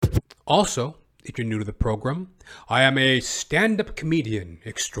Also, if you're new to the program, I am a stand-up comedian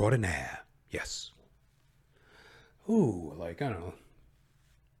extraordinaire. Yes. Ooh, I don't know,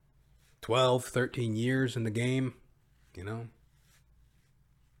 12, 13 years in the game,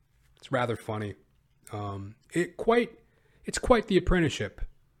 It's rather funny. It's quite the apprenticeship.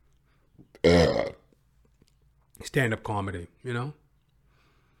 Stand-up comedy,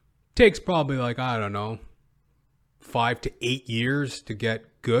 Takes probably 5 to 8 years to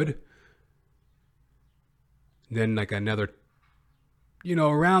get good. Then another,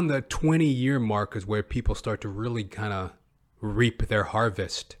 around the 20-year mark is where people start to really kind of reap their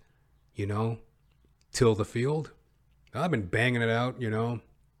harvest, till the field. I've been banging it out,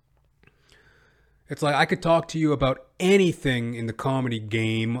 It's like I could talk to you about anything in the comedy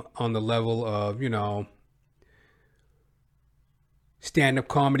game on the level of, stand-up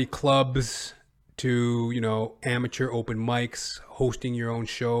comedy clubs to, amateur open mics, hosting your own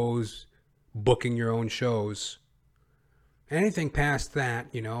shows, booking your own shows. Anything past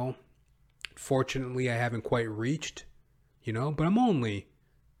that, fortunately I haven't quite reached, but I'm only,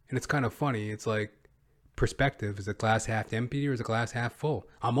 and it's kind of funny, it's like perspective. Is the glass half empty or is the glass half full?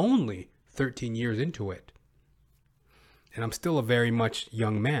 I'm only 13 years into it. And I'm still a very much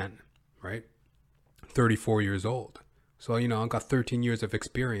young man, right? 34 years old. So, I've got 13 years of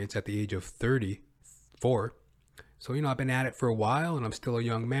experience at the age of 34. So, I've been at it for a while and I'm still a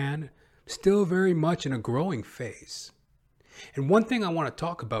young man, still very much in a growing phase. And one thing I want to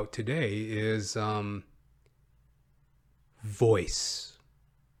talk about today is voice.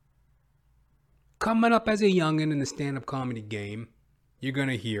 Coming up as a youngin' in the stand-up comedy game, you're going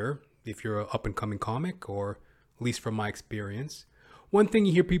to hear, if you're an up-and-coming comic, or at least from my experience, one thing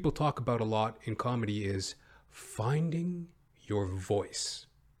you hear people talk about a lot in comedy is finding your voice.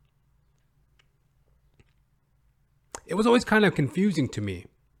 It was always kind of confusing to me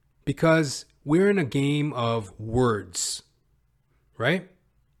because we're in a game of words, right?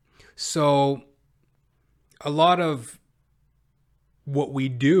 So a lot of what we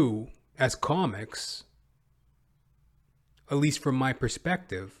do as comics, at least from my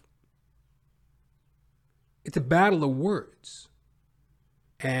perspective, it's a battle of words.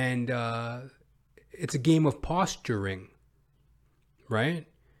 And it's a game of posturing, right?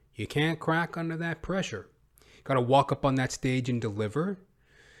 You can't crack under that pressure. You got to walk up on that stage and deliver.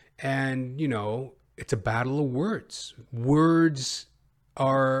 And, it's a battle of words. Words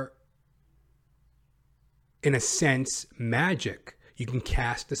are, in a sense, magic. You can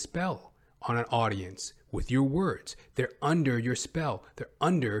cast a spell on an audience with your words. They're under your spell. They're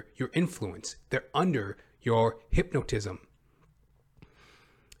under your influence. They're under your hypnotism.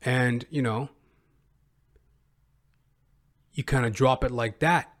 And, you kind of drop it like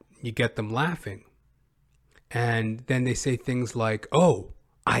that. You get them laughing. And then they say things like, "Oh,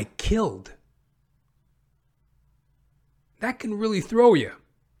 I killed." That can really throw you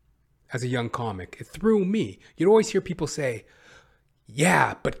as a young comic. It threw me. You'd always hear people say,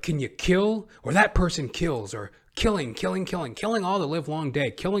 "Yeah, but can you kill?" Or "That person kills," or killing all the live long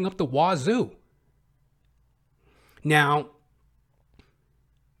day, killing up the wazoo. Now,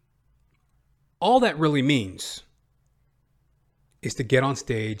 all that really means is to get on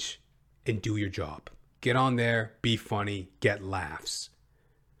stage and do your job. Get on there, be funny, get laughs.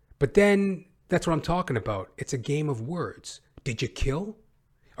 But then, that's what I'm talking about. It's a game of words. Did you kill?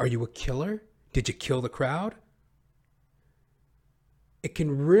 Are you a killer? Did you kill the crowd? It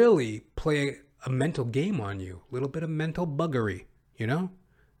can really play a mental game on you. A little bit of mental buggery,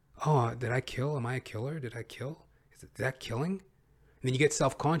 Oh, did I kill? Am I a killer? Did I kill? Is that killing? And then you get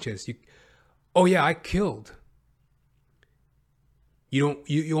self-conscious. Oh yeah, I killed.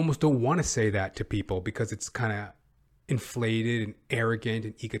 You almost don't want to say that to people because it's kind of inflated and arrogant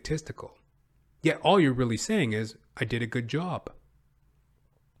and egotistical. Yet all you're really saying is, I did a good job.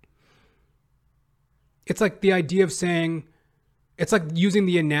 It's like the idea of saying, it's like using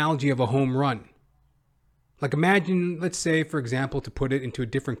the analogy of a home run. Like imagine, let's say, for example, to put it into a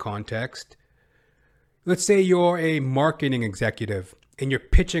different context, let's say you're a marketing executive and you're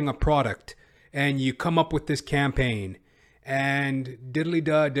pitching a product and you come up with this campaign and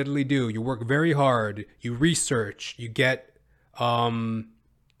diddly-da, diddly-do. You work very hard. You research. You get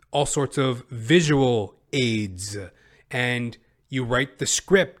all sorts of visual aids. And you write the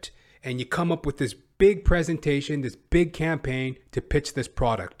script. And you come up with this big presentation, this big campaign to pitch this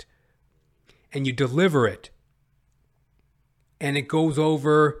product. And you deliver it. And it goes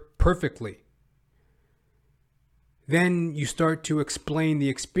over perfectly. Then you start to explain the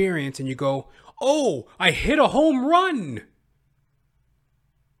experience and you go, "Oh, I hit a home run."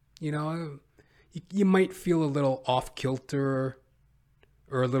 You might feel a little off kilter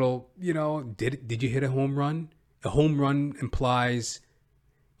or a little, did you hit a home run? A home run implies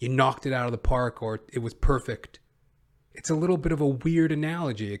you knocked it out of the park or it was perfect. It's a little bit of a weird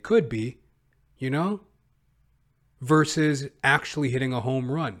analogy. It could be, versus actually hitting a home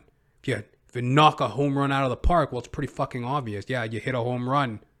run. If you knock a home run out of the park, well, it's pretty fucking obvious. Yeah, you hit a home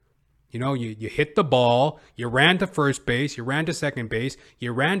run. You hit the ball, you ran to first base, you ran to second base,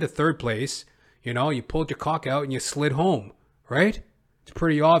 you ran to third place, you pulled your cock out and you slid home, right? It's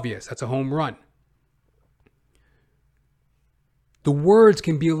pretty obvious. That's a home run. The words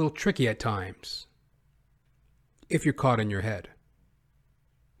can be a little tricky at times if you're caught in your head,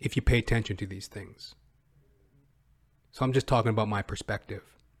 if you pay attention to these things. So I'm just talking about my perspective.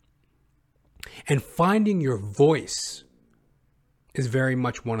 And finding your voice is very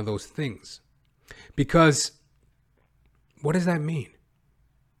much one of those things. Because what does that mean?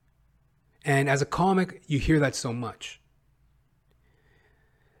 And as a comic, you hear that so much.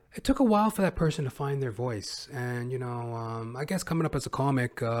 It took a while for that person to find their voice. And, I guess coming up as a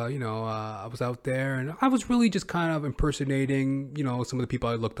comic, I was out there and I was really just kind of impersonating, some of the people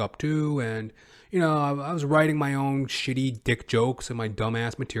I looked up to. And, I was writing my own shitty dick jokes and my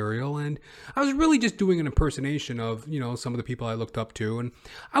dumbass material. And I was really just doing an impersonation of, some of the people I looked up to. And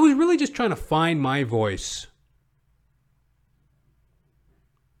I was really just trying to find my voice.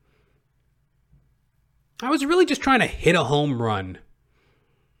 I was really just trying to hit a home run.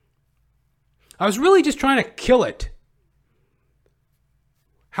 I was really just trying to kill it.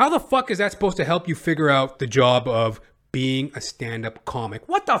 How the fuck is that supposed to help you figure out the job of being a stand-up comic?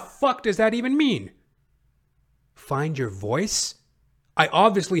 What the fuck does that even mean? Find your voice? I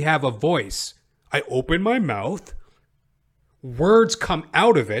obviously have a voice. I open my mouth, words come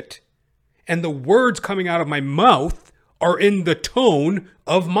out of it, and the words coming out of my mouth are in the tone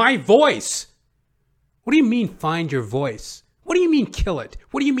of my voice. What do you mean find your voice? What do you mean kill it?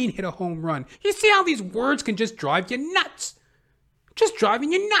 What do you mean hit a home run? You see how these words can just drive you nuts? Just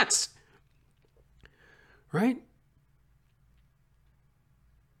driving you nuts. Right?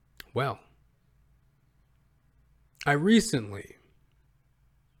 Well, I recently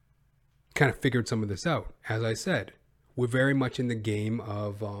kind of figured some of this out. As I said, we're very much in the game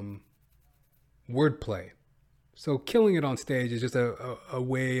of wordplay. So killing it on stage is just a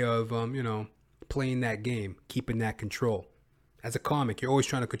way of, playing that game, keeping that control. As a comic, you're always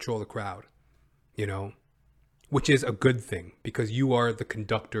trying to control the crowd, which is a good thing because you are the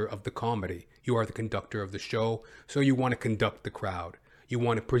conductor of the comedy. You are the conductor of the show. So you want to conduct the crowd. You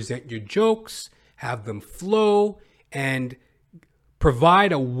want to present your jokes, have them flow, and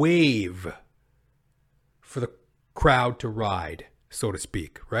provide a wave for the crowd to ride, so to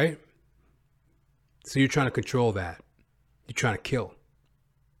speak, right? So you're trying to control that. You're trying to kill.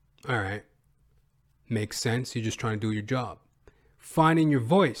 All right. Makes sense. You're just trying to do your job. Finding your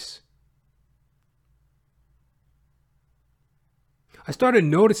voice. I started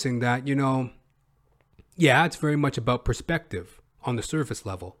noticing that, it's very much about perspective on the surface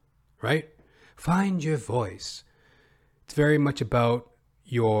level, right? Find your voice. It's very much about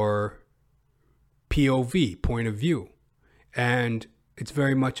your POV, point of view. And it's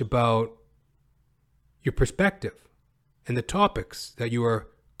very much about your perspective and the topics that you are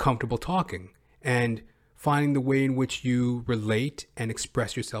comfortable talking and finding the way in which you relate and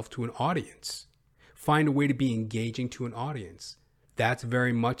express yourself to an audience. Find a way to be engaging to an audience. That's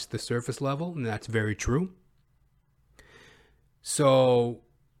very much the surface level, and that's very true. So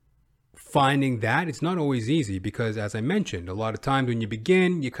finding that, it's not always easy because, as I mentioned, a lot of times when you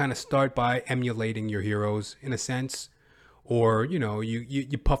begin, you kind of start by emulating your heroes in a sense. Or,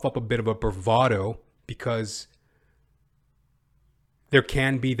 you puff up a bit of a bravado because there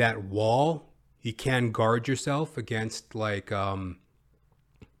can be that wall. You can guard yourself against the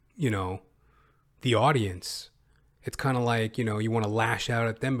audience. It's kind of like, you want to lash out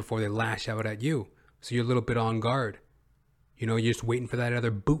at them before they lash out at you. So you're a little bit on guard. You're just waiting for that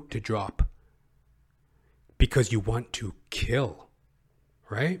other boot to drop. Because you want to kill.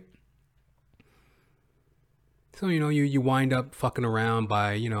 Right? So, you wind up fucking around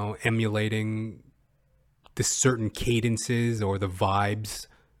by, emulating the certain cadences or the vibes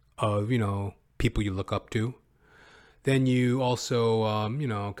of, people you look up to. Then you also,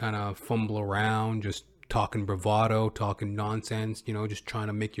 kind of fumble around, just talking bravado, talking nonsense, just trying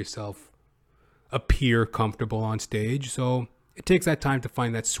to make yourself appear comfortable on stage. So it takes that time to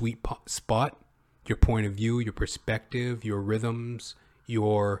find that sweet spot, your point of view, your perspective, your rhythms,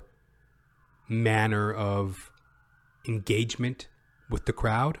 your manner of engagement with the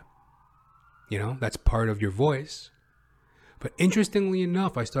crowd. That's part of your voice. But interestingly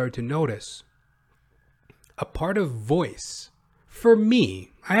enough, I started to notice a part of voice for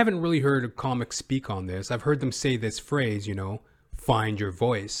me, I haven't really heard a comic speak on this. I've heard them say this phrase, find your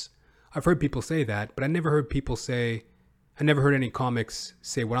voice. I've heard people say that, but I never heard any comics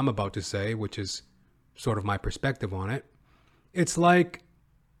say what I'm about to say, which is sort of my perspective on it. It's like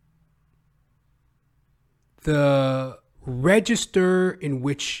the register in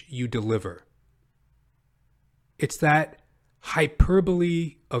which you deliver. It's that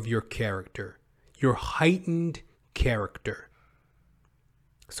hyperbole of your character, your heightened character,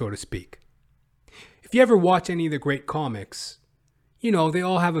 so to speak. If you ever watch any of the great comics, they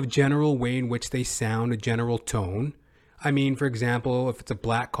all have a general way in which they sound, a general tone. I mean, for example, if it's a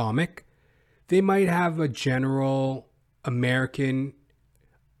black comic, they might have a general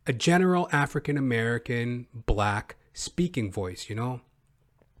African-American black speaking voice, You know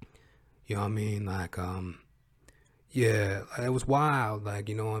what I mean? Like, yeah, it was wild. Like,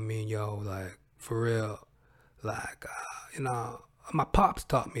 you know what I mean? Yo, like, for real. Like, my pops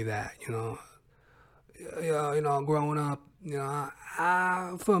taught me that, growing up,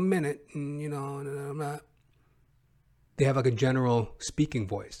 I for a minute, and, they have like a general speaking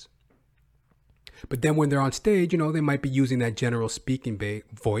voice. But then when they're on stage, they might be using that general speaking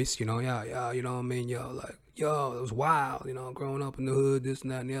voice, yeah, you know what I mean? Yo, like, it was wild, growing up in the hood, this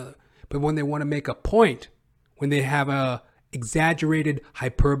and that and the other. But when they want to make a point, when they have a exaggerated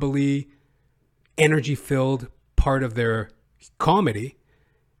hyperbole, energy-filled part of their comedy,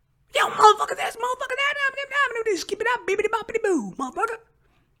 yo, motherfucker, this, motherfucker, that, skip it up, bibbidi boppity boo, motherfucker.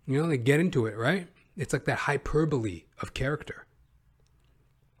 They get into it, right? It's like that hyperbole of character.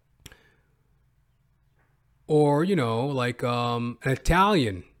 Or, like an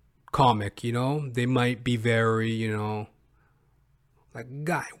Italian comic, they might be very, like,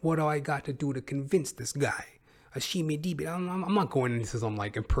 guy, what do I got to do to convince this guy? I'm not going into some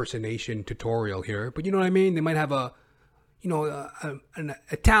like impersonation tutorial here, but you know what I mean? They might have an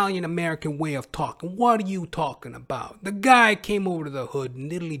Italian American way of talking. What are you talking about? The guy came over to the hood,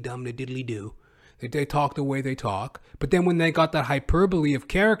 diddly dum, the diddly do. They talk the way they talk. But then when they got that hyperbole of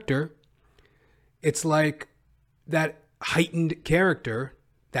character, it's like that heightened character,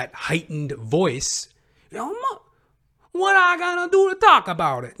 that heightened voice. What I gotta do to talk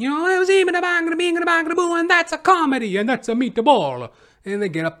about it? It was even a bang, boo, and that's a comedy, and that's a meatball. And they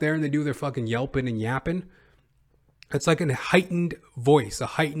get up there and they do their fucking yelping and yapping. It's like a heightened voice, a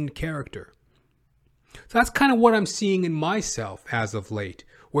heightened character. So that's kind of what I'm seeing in myself as of late,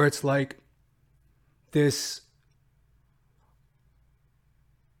 where it's like this,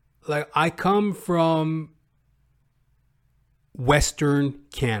 like I come from Western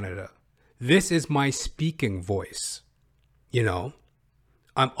Canada. This is my speaking voice. I'm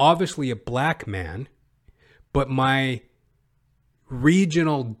obviously a black man, but my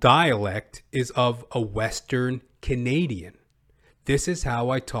regional dialect is of a Western Canadian. This is how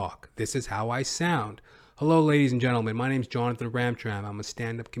I talk. This is how I sound. Hello, ladies and gentlemen. My name is Jonathan Ramtram. I'm a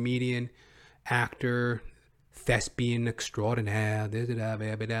stand-up comedian, actor, thespian extraordinaire.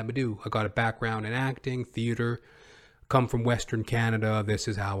 I got a background in acting, theater, come from Western Canada. This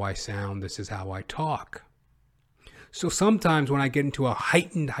is how I sound. This is how I talk. So sometimes when I get into a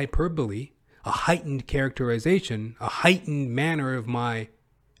heightened hyperbole, a heightened characterization, a heightened manner of my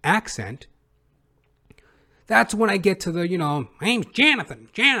accent, that's when I get to the, my name's Jonathan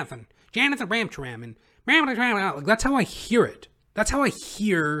Ramtram, and that's how I hear it. That's how I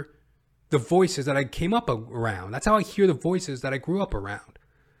hear the voices that I came up around. That's how I hear the voices that I grew up around.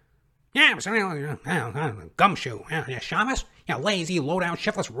 Yeah, gumshoe, yeah, shamus, yeah, lazy, low-down,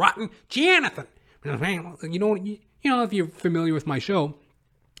 shiftless, rotten, Jonathan. If you're familiar with my show,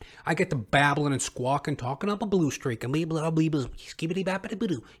 I get to babbling and squawking, talking up a blue streak, and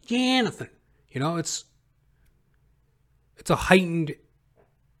Jonathan. It's a heightened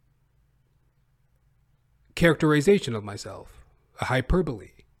characterization of myself, a hyperbole.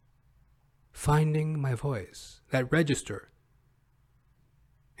 Finding my voice, that register,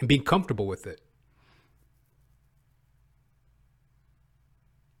 and being comfortable with it.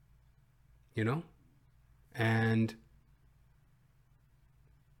 And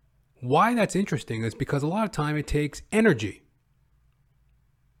why that's interesting is because a lot of time it takes energy.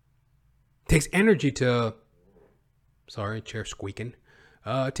 It takes energy to, sorry, chair squeaking.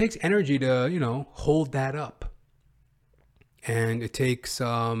 It takes energy to, hold that up. And it takes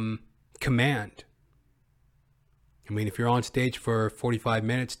command. I mean, if you're on stage for 45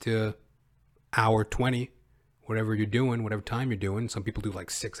 minutes to hour 20, whatever you're doing, whatever time you're doing, some people do like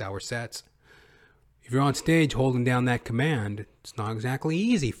 6-hour sets. If you're on stage holding down that command, it's not exactly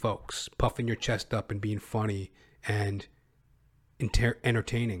easy, folks. Puffing your chest up and being funny and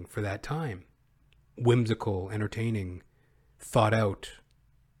entertaining for that time. Whimsical, entertaining, thought out,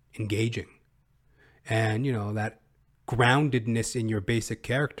 engaging. And, you know, that groundedness in your basic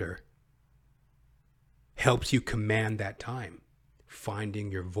character helps you command that time,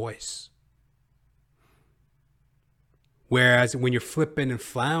 finding your voice. Whereas when you're flipping and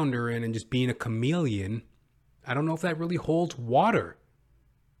floundering and just being a chameleon, I don't know if that really holds water.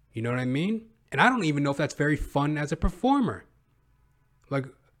 You know what I mean? And I don't even know if that's very fun as a performer. Like,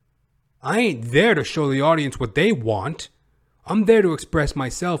 I ain't there to show the audience what they want. I'm there to express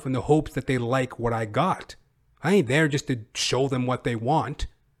myself in the hopes that they like what I got. I ain't there just to show them what they want.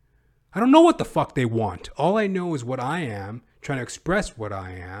 I don't know what the fuck they want. All I know is what I am, trying to express what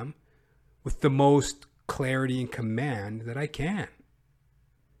I am with the most clarity and command that I can,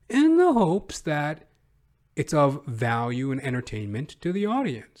 in the hopes that it's of value and entertainment to the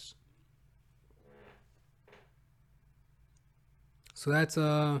audience. So that's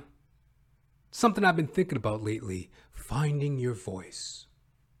something I've been thinking about lately, finding your voice.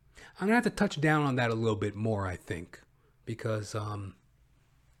 I'm gonna have to touch down on that a little bit more, I think, because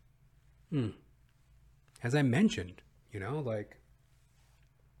as I mentioned, you know, like,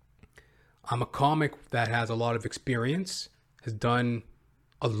 I'm a comic that has a lot of experience, has done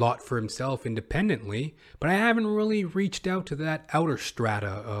a lot for himself independently, but I haven't really reached out to that outer strata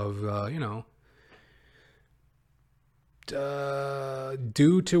of,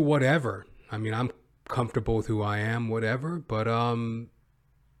 due to whatever. I mean, I'm comfortable with who I am, whatever, but,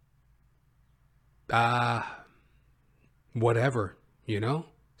 whatever, you know,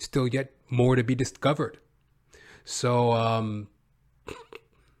 still yet more to be discovered. So,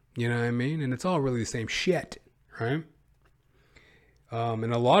 you know what I mean? And it's all really the same shit, right?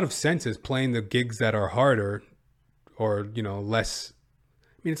 In a lot of senses, playing the gigs that are harder or, you know, less...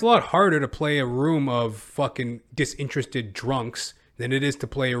 I mean, it's a lot harder to play a room of fucking disinterested drunks than it is to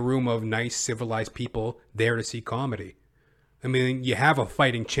play a room of nice, civilized people there to see comedy. I mean, you have a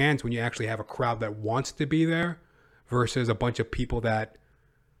fighting chance when you actually have a crowd that wants to be there versus a bunch of people that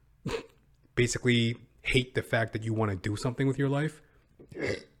basically hate the fact that you want to do something with your life.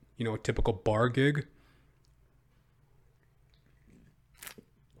 You know, a typical bar gig.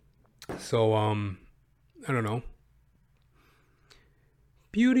 So, I don't know.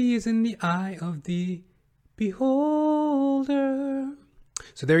 Beauty is in the eye of the beholder.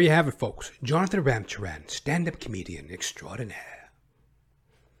 So there you have it, folks. Jonathan Ramcharan, stand-up comedian extraordinaire.